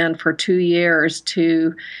emergency ban for 2 years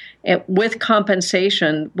with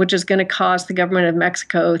compensation, which is going to cost the government of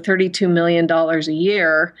Mexico $32 million a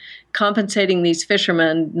year, compensating these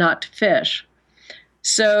fishermen not to fish.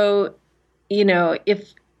 So,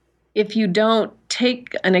 if you don't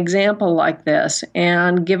take an example like this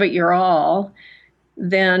and give it your all,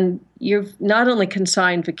 then you've not only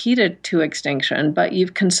consigned vaquita to extinction, but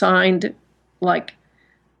you've consigned like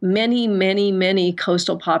many, many, many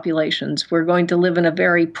coastal populations. We're going to live in a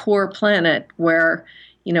very poor planet where,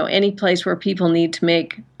 any place where people need to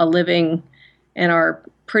make a living and are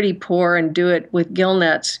pretty poor and do it with gill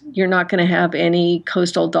nets, you're not going to have any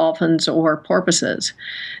coastal dolphins or porpoises.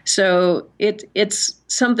 So it's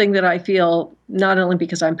something that I feel, not only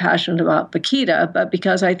because I'm passionate about vaquita, but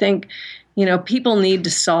because I think, people need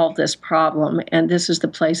to solve this problem, and this is the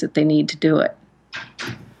place that they need to do it.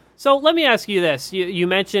 So let me ask you this. You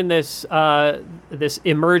mentioned this this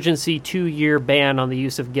emergency 2-year ban on the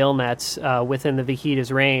use of gill nets within the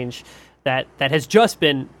vaquita's range that has just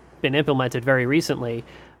been implemented very recently.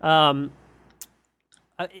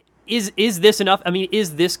 Is this enough? I mean,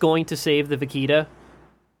 is this going to save the vaquita?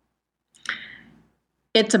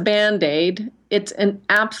 It's a Band-Aid. It's an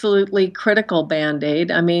absolutely critical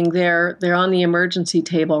Band-Aid. I mean, they're on the emergency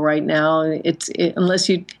table right now. Unless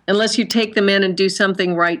you take them in and do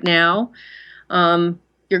something right now,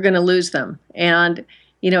 you're going to lose them. And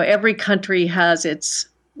every country has its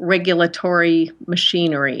regulatory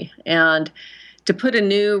machinery, and to put a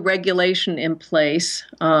new regulation in place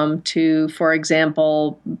to, for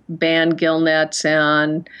example, ban gill nets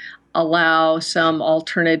and allow some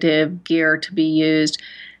alternative gear to be used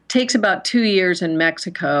takes about 2 years in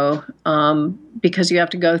Mexico because you have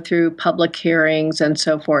to go through public hearings and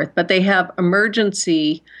so forth. But they have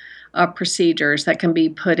emergency procedures that can be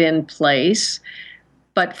put in place,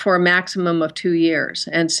 but for a maximum of 2 years.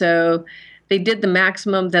 And so they did the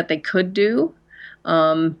maximum that they could do.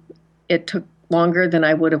 It took longer than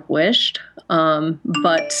I would have wished,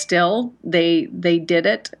 but still they did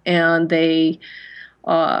it, and they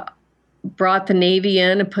brought the Navy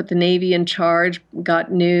in and put the Navy in charge,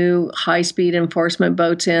 got new high-speed enforcement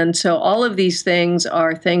boats in. So all of these things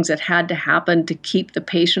are things that had to happen to keep the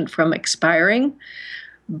patient from expiring,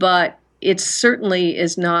 but it certainly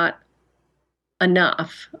is not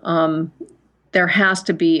enough. There has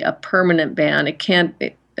to be a permanent ban. It can't,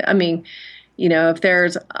 if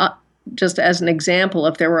there's, just as an example,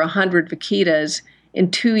 if there were 100 vaquitas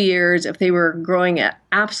in 2 years, if they were growing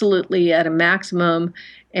absolutely at a maximum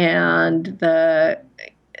and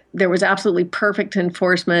there was absolutely perfect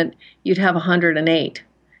enforcement, you'd have 108.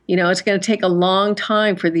 It's going to take a long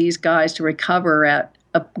time for these guys to recover at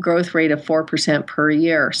a growth rate of 4% per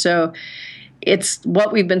year. So it's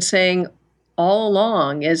what we've been saying all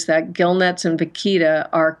along, is that gill nets and vaquita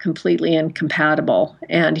are completely incompatible,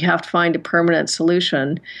 and you have to find a permanent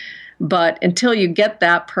solution. But until you get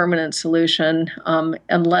that permanent solution,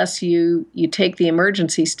 unless you take the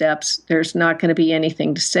emergency steps, there's not going to be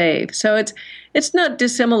anything to save. So it's not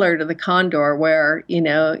dissimilar to the condor, where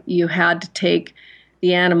you had to take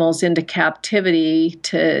the animals into captivity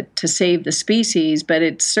to save the species, but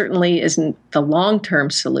it certainly isn't the long-term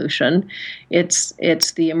solution. It's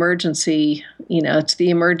the emergency, it's the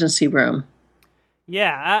emergency room.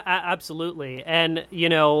 Yeah, absolutely. And,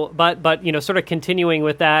 but sort of continuing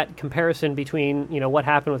with that comparison between, what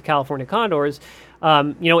happened with California condors,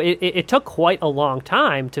 it took quite a long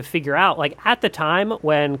time to figure out, like at the time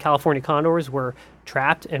when California condors were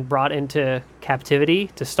trapped and brought into captivity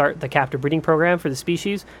to start the captive breeding program for the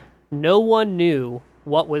species, no one knew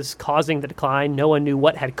what was causing the decline. No one knew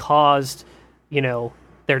what had caused,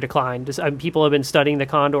 their decline. People have been studying the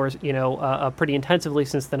condors, pretty intensively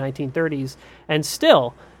since the 1930s, and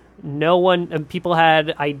still, people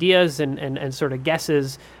had ideas and sort of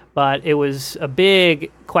guesses, but it was a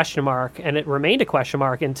big question mark, and it remained a question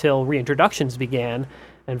mark until reintroductions began,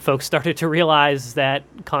 and folks started to realize that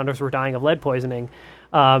condors were dying of lead poisoning,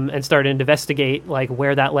 and started to investigate like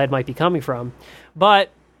where that lead might be coming from.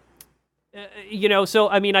 But So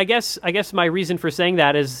I mean, I guess my reason for saying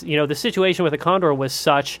that is, the situation with the condor was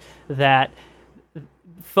such that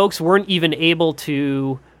folks weren't even able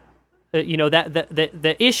to, that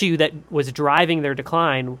the issue that was driving their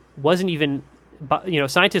decline wasn't even,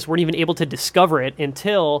 scientists weren't even able to discover it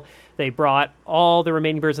until they brought all the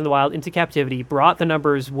remaining birds in the wild into captivity, brought the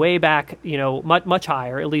numbers way back, much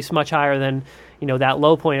higher, at least much higher than, that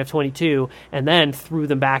low point of 22, and then threw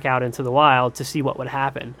them back out into the wild to see what would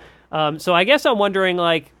happen. So I guess I'm wondering,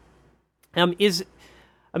 is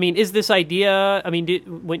this idea? I mean,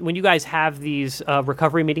 when you guys have these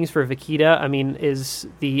recovery meetings for vaquita, I mean, is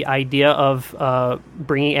the idea of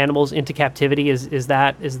bringing animals into captivity, is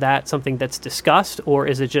that something that's discussed, or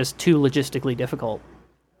is it just too logistically difficult?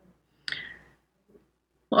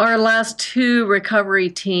 Our last two recovery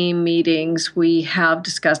team meetings, we have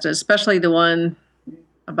discussed it, especially the one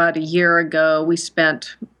about a year ago. We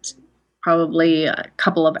spent probably a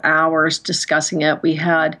couple of hours discussing it. We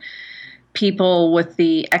had people with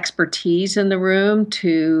the expertise in the room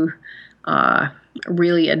to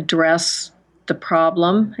really address the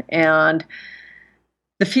problem. And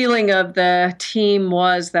the feeling of the team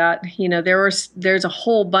was that, there's a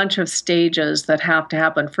whole bunch of stages that have to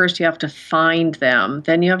happen. First, you have to find them.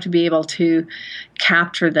 Then you have to be able to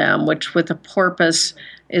capture them, which with a porpoise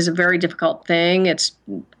is a very difficult thing. It's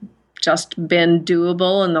just been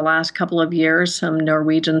doable in the last couple of years. Some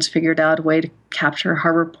Norwegians figured out a way to capture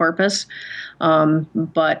harbor porpoise,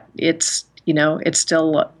 but it's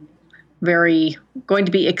still going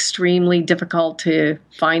to be extremely difficult to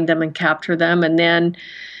find them and capture them. And then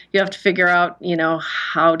you have to figure out,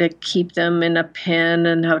 how to keep them in a pen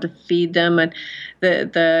and how to feed them. And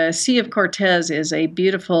the Sea of Cortez is a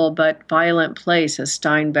beautiful but violent place, as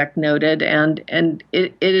Steinbeck noted, and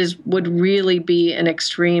it would really be an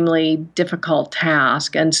extremely difficult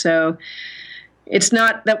task. And so it's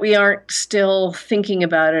not that we aren't still thinking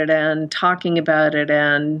about it and talking about it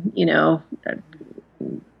and,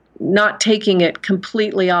 not taking it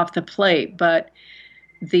completely off the plate, but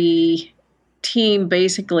the team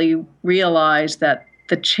basically realized that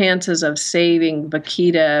the chances of saving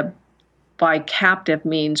vaquita by captive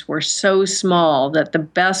means were so small that the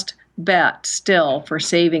best bet still for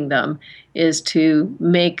saving them is to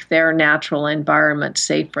make their natural environment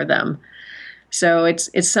safe for them. So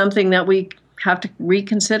it's something that we have to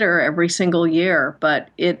reconsider every single year, but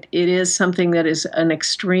it is something that is an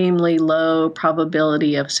extremely low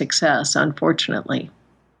probability of success, unfortunately.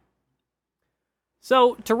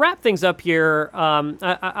 So to wrap things up here,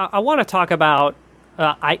 I want to talk about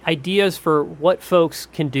ideas for what folks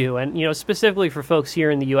can do, and specifically for folks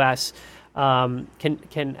here in the U.S.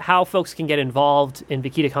 How folks can get involved in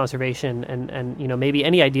vaquita conservation, and maybe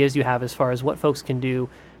any ideas you have as far as what folks can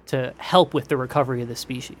do to help with the recovery of the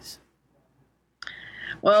species.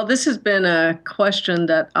 Well, this has been a question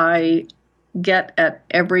that I get at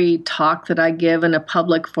every talk that I give in a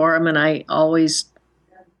public forum, and I always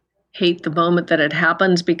hate the moment that it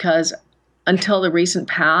happens, because until the recent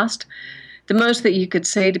past, the most that you could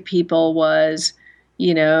say to people was,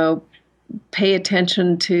 pay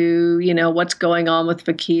attention to, what's going on with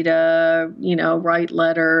vaquita, write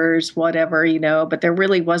letters, whatever, but there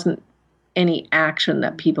really wasn't any action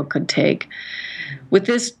that people could take. With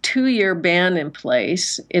this 2-year ban in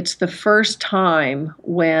place, it's the first time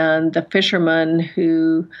when the fishermen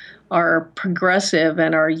who are progressive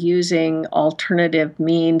and are using alternative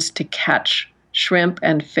means to catch shrimp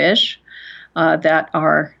and fish that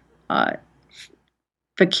are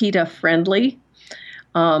vaquita friendly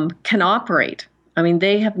can operate. I mean,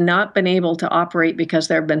 they have not been able to operate because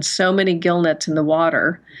there have been so many gillnets in the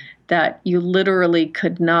water that you literally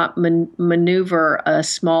could not maneuver a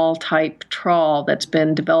small type trawl that's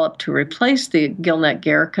been developed to replace the gillnet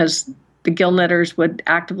gear, because the gillnetters would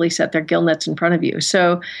actively set their gillnets in front of you.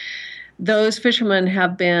 So those fishermen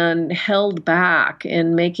have been held back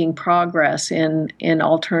in making progress in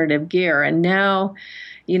alternative gear. And now,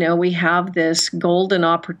 we have this golden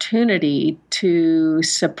opportunity to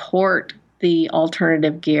support the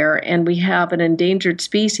alternative gear, and we have an endangered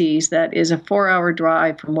species that is a 4-hour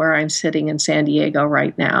drive from where I'm sitting in San Diego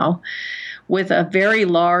right now, with a very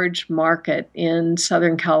large market in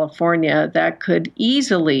Southern California that could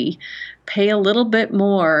easily pay a little bit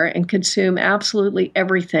more and consume absolutely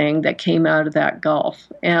everything that came out of that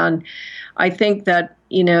Gulf. And I think that,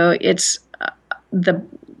 it's the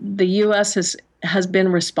U.S. has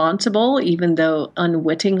been responsible, even though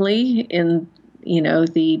unwittingly, in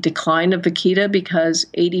the decline of vaquita, because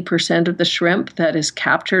 80% of the shrimp that is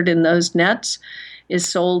captured in those nets is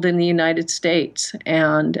sold in the United States.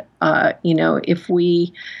 And, if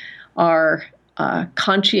we are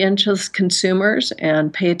conscientious consumers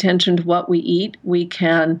and pay attention to what we eat, we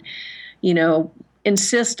can,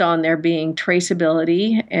 insist on there being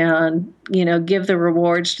traceability and, give the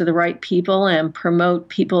rewards to the right people and promote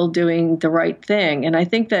people doing the right thing. And I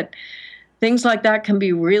think that things like that can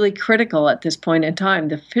be really critical at this point in time.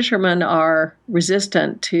 The fishermen are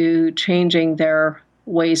resistant to changing their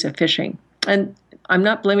ways of fishing. And I'm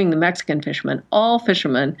not blaming the Mexican fishermen. All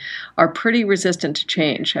fishermen are pretty resistant to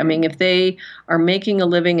change. I mean, if they are making a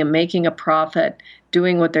living and making a profit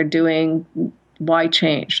doing what they're doing, why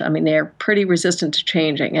change? I mean, they're pretty resistant to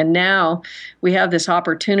changing. And now we have this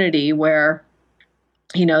opportunity where,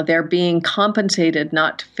 they're being compensated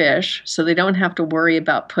not to fish, so they don't have to worry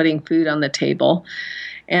about putting food on the table.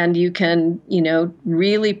 And you can,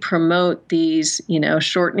 really promote these,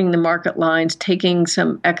 shortening the market lines, taking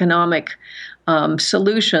some economic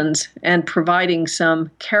solutions and providing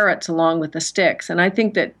some carrots along with the sticks. And I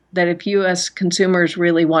think that if U.S. consumers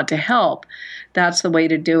really want to help, that's the way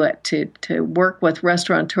to do it, to work with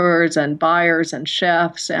restaurateurs and buyers and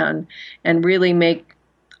chefs and really make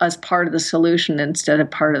us part of the solution instead of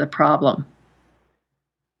part of the problem.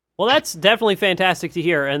 Well, that's definitely fantastic to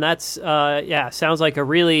hear. And that's, sounds like a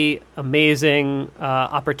really amazing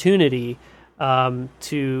opportunity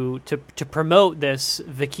to promote this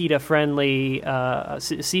vaquita-friendly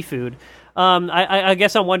seafood. I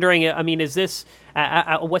guess I'm wondering, I mean, is this,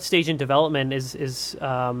 at what stage in development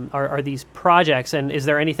are these projects, and is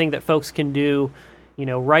there anything that folks can do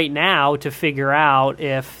right now to figure out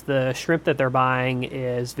if the shrimp that they're buying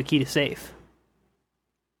is vaquita safe?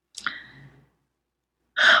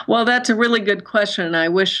 Well, that's a really good question. I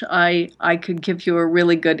wish I could give you a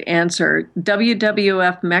really good answer.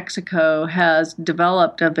 WWF Mexico has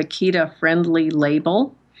developed a vaquita-friendly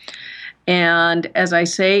label. And as I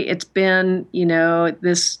say, it's been,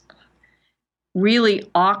 this really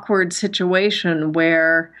awkward situation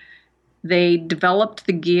where they developed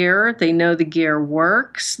the gear. They know the gear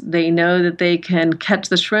works. They know that they can catch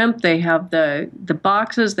the shrimp. They have the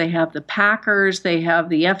boxes. They have the packers. They have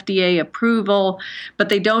the FDA approval, but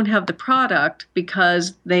they don't have the product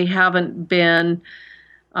because they haven't been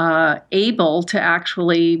able to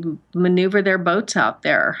actually maneuver their boats out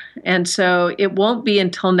there. And so it won't be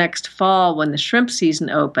until next fall when the shrimp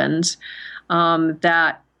season opens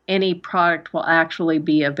that any product will actually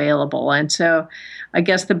be available. And so I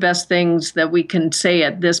guess the best things that we can say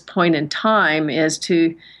at this point in time is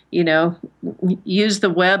to, use the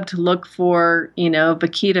web to look for,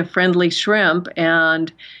 vaquita-friendly shrimp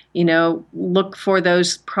and, look for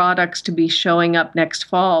those products to be showing up next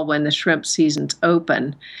fall when the shrimp season's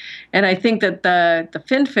open. And I think that the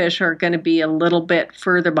finfish are going to be a little bit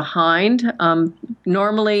further behind.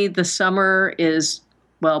 Normally the summer is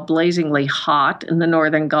blazingly hot in the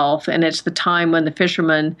Northern Gulf, and it's the time when the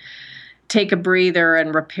fishermen take a breather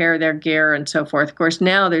and repair their gear and so forth. Of course,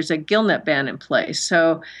 now there's a gillnet ban in place,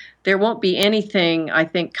 so there won't be anything, I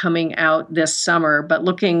think, coming out this summer, but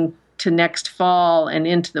looking to next fall and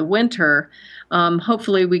into the winter,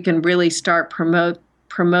 hopefully we can really start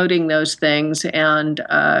promoting those things. And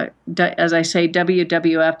as I say,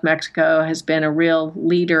 WWF Mexico has been a real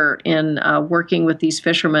leader in working with these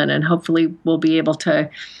fishermen, and hopefully we'll be able to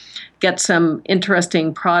get some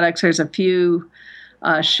interesting products. There's a few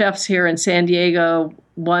chefs here in San Diego,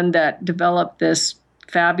 one that developed this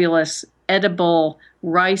fabulous edible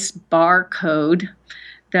rice barcode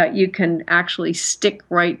that you can actually stick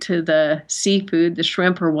right to the seafood, the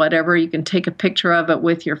shrimp or whatever. You can take a picture of it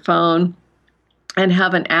with your phone and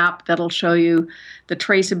have an app that'll show you the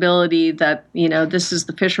traceability that, this is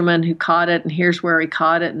the fisherman who caught it and here's where he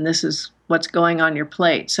caught it and this is what's going on your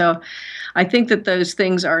plate. So I think that those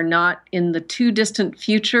things are not in the too distant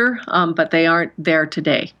future, but they aren't there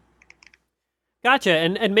today. Gotcha.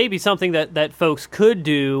 And maybe something that folks could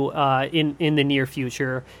do in the near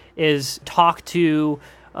future is talk to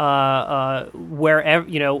wherever,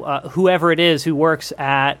 whoever it is who works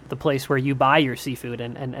at the place where you buy your seafood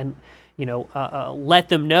and let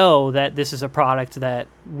them know that this is a product that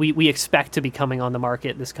we expect to be coming on the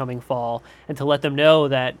market this coming fall, and to let them know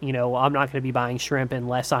that, I'm not going to be buying shrimp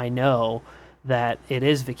unless I know that it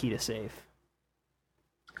is vaquita safe.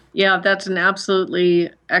 Yeah, that's an absolutely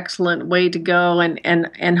excellent way to go,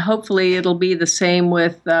 and hopefully it'll be the same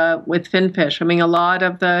with finfish. I mean, a lot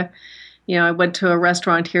of the, I went to a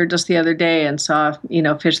restaurant here just the other day and saw,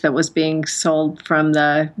 fish that was being sold from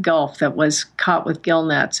the Gulf that was caught with gill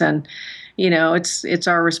nets, and it's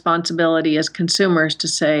our responsibility as consumers to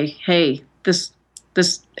say, hey, this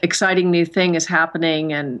exciting new thing is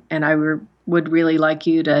happening, and I would really like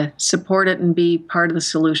you to support it and be part of the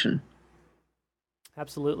solution.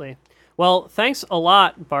 Absolutely. Well, thanks a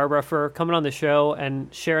lot, Barbara, for coming on the show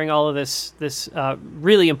and sharing all of this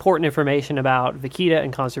really important information about vaquita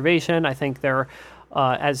and conservation. I think they're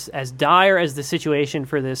as dire as the situation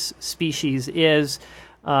for this species is.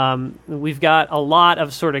 We've got a lot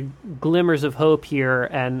of sort of glimmers of hope here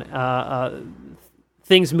and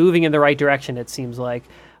things moving in the right direction, it seems like.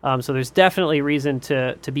 So there's definitely reason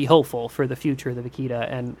to be hopeful for the future of the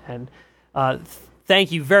vaquita. And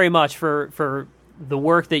thank you very much for the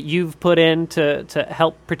work that you've put in to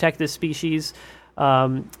help protect this species.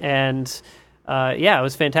 It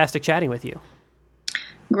was fantastic chatting with you.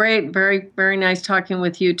 Great. Very, very nice talking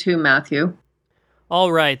with you too, Matthew.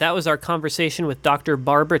 All right. That was our conversation with Dr.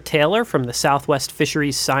 Barbara Taylor from the Southwest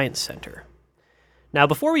Fisheries Science Center. Now,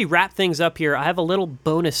 before we wrap things up here, I have a little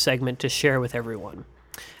bonus segment to share with everyone.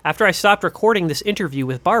 After I stopped recording this interview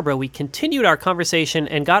with Barbara, we continued our conversation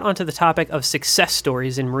and got onto the topic of success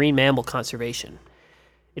stories in marine mammal conservation.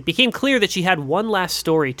 It became clear that she had one last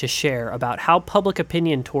story to share about how public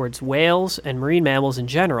opinion towards whales and marine mammals in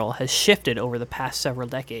general has shifted over the past several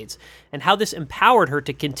decades, and how this empowered her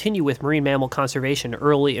to continue with marine mammal conservation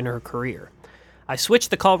early in her career. I switched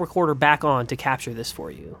the call recorder back on to capture this for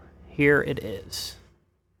you. Here it is.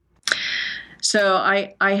 So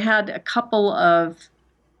I had a couple of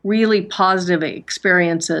really positive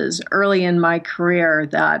experiences early in my career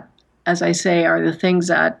that, as I say, are the things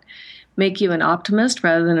that make you an optimist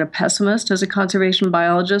rather than a pessimist as a conservation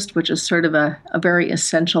biologist, which is sort of a very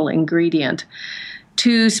essential ingredient.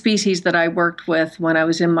 Two species that I worked with when I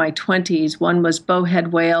was in my 20s, one was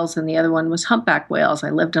bowhead whales and the other one was humpback whales. I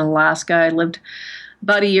lived in Alaska. I lived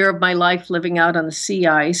about a year of my life living out on the sea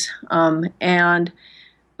ice. And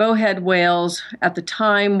bowhead whales at the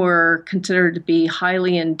time were considered to be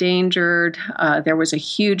highly endangered. There was a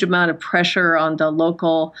huge amount of pressure on the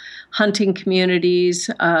local hunting communities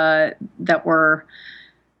that were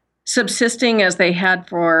subsisting as they had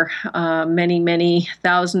for many, many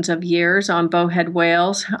thousands of years on bowhead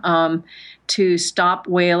whales to stop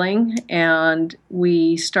whaling. And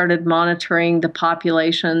we started monitoring the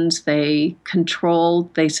populations. They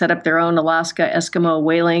set up their own Alaska Eskimo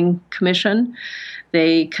Whaling Commission.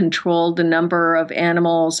 They controlled the number of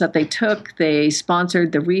animals that they took. They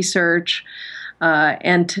sponsored the research.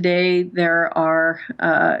 And today there are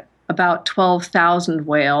about 12,000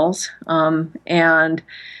 whales. And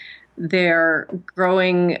they're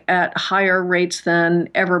growing at higher rates than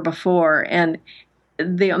ever before. And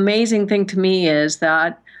the amazing thing to me is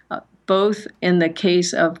that both in the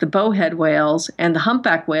case of the bowhead whales and the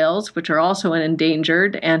humpback whales, which are also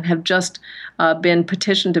endangered and have just been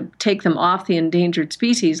petitioned to take them off the endangered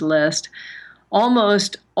species list,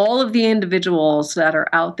 almost all of the individuals that are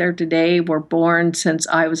out there today were born since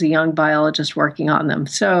I was a young biologist working on them.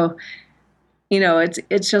 So,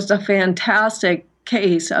 it's just a fantastic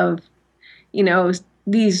case of,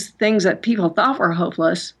 these things that people thought were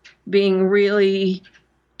hopeless being really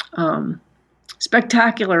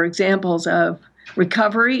spectacular examples of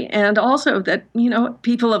recovery, and also that,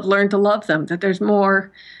 people have learned to love them, that there's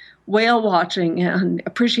more whale watching and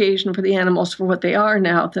appreciation for the animals for what they are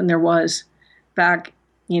now than there was back,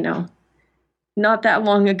 not that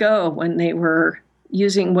long ago when they were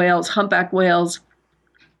using whales, humpback whales,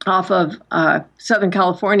 off of Southern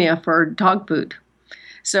California for dog food.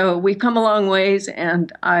 So we've come a long ways,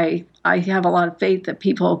 and I have a lot of faith that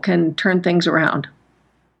people can turn things around.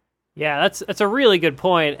 Yeah, that's a really good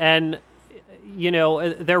point. And,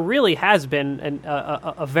 there really has been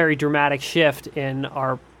a very dramatic shift in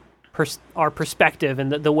our perspective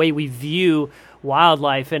and the way we view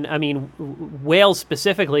wildlife. And I mean, whales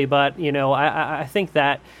specifically, but, I think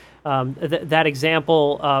that that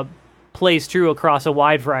example plays true across a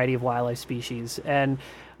wide variety of wildlife species. And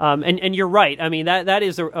you're right. I mean, that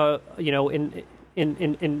is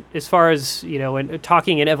in as far as in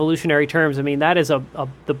talking in evolutionary terms, I mean that is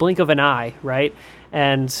the blink of an eye, right?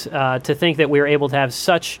 And to think that we were able to have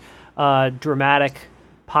such dramatic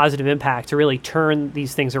positive impact to really turn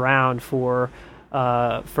these things around for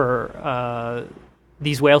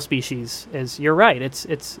these whale species is, you're right.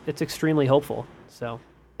 It's extremely hopeful. So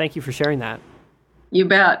thank you for sharing that. You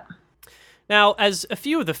bet. Now, as a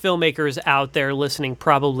few of the filmmakers out there listening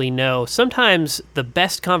probably know, sometimes the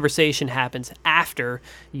best conversation happens after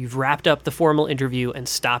you've wrapped up the formal interview and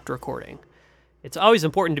stopped recording. It's always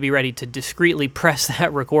important to be ready to discreetly press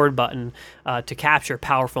that record button to capture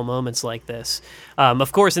powerful moments like this.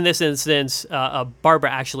 Of course, in this instance, Barbara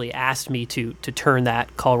actually asked me to turn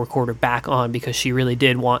that call recorder back on because she really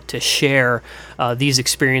did want to share these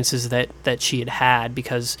experiences that she had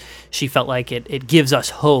because she felt like it gives us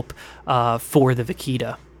hope for the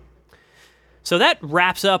vaquita. So that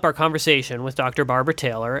wraps up our conversation with Dr. Barbara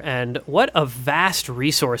Taylor, and what a vast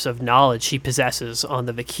resource of knowledge she possesses on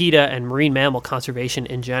the vaquita and marine mammal conservation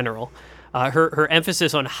in general. Her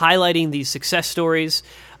emphasis on highlighting these success stories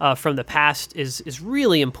from the past is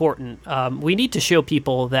really important. We need to show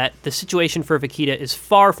people that the situation for vaquita is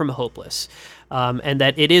far from hopeless, and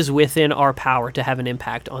that it is within our power to have an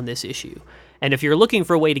impact on this issue. And if you're looking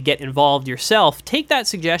for a way to get involved yourself, take that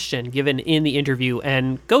suggestion given in the interview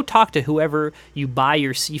and go talk to whoever you buy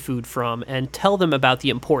your seafood from and tell them about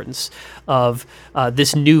the importance of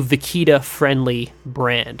this new vaquita-friendly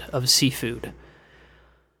brand of seafood.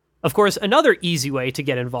 Of course, another easy way to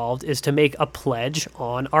get involved is to make a pledge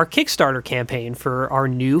on our Kickstarter campaign for our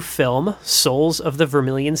new film, Souls of the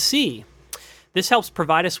Vermilion Sea. This helps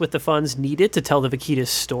provide us with the funds needed to tell the vaquita's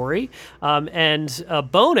story, and a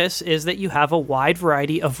bonus is that you have a wide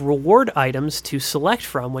variety of reward items to select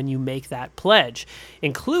from when you make that pledge,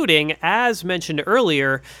 including, as mentioned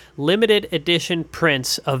earlier, limited edition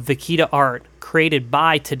prints of vaquita art created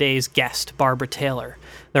by today's guest, Barbara Taylor.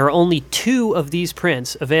 There are only 2 of these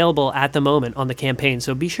prints available at the moment on the campaign,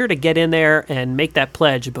 so be sure to get in there and make that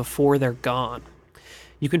pledge before they're gone.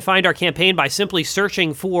 You can find our campaign by simply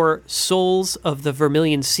searching for Souls of the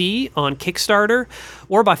Vermilion Sea on Kickstarter,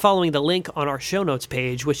 or by following the link on our show notes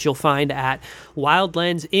page, which you'll find at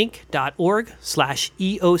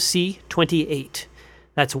wildlensinc.org/EOC28.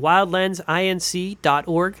 That's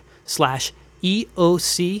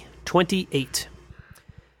wildlensinc.org/EOC28.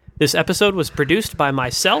 This episode was produced by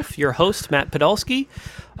myself, your host, Matt Podolsky.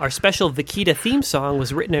 Our special Vaquita theme song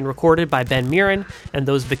was written and recorded by Ben Mirren, and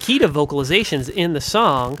those Vaquita vocalizations in the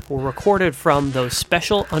song were recorded from those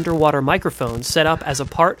special underwater microphones set up as a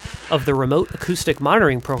part of the remote acoustic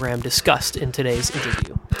monitoring program discussed in today's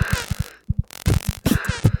interview.